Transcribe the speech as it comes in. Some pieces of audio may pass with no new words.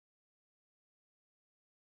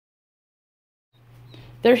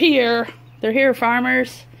They're here. They're here,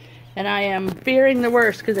 farmers. And I am fearing the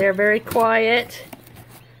worst because they're very quiet.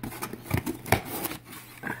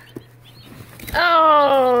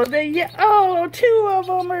 Oh, two of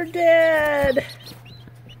them are dead.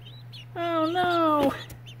 Oh no.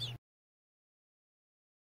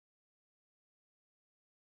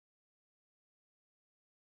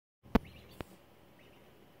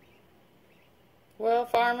 Well,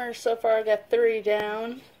 farmers, so far I got 3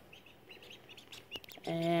 down.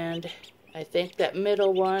 And I think that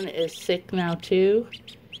middle one is sick now too.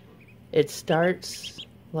 It starts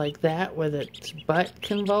like that with its butt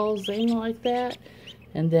convulsing like that.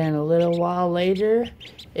 And then a little while later,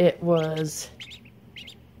 it was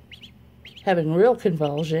having real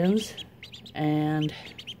convulsions. And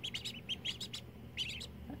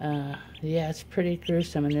yeah, it's pretty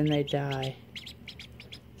gruesome, and then they die.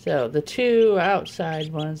 So the 2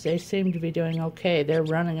 outside ones, they seem to be doing okay. They're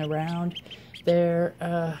running around. They're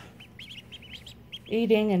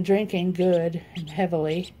eating and drinking good and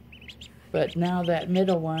heavily. But now that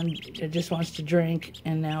middle one, it just wants to drink,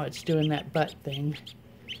 and now it's doing that butt thing.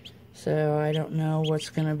 So I don't know what's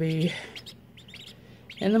going to be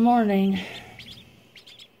in the morning.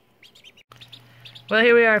 Well,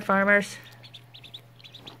 here we are, farmers.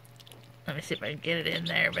 Let me see if I can get it in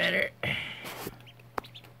there better.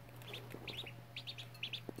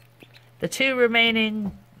 The 2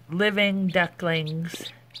 remaining living ducklings,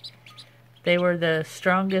 they were the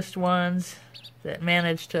strongest ones that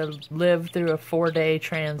managed to live through a 4-day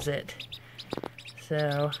transit.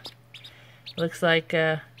 So, looks like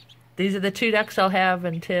these are the 2 ducks I'll have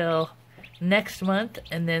until next month,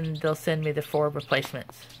 and then they'll send me the 4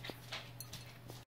 replacements.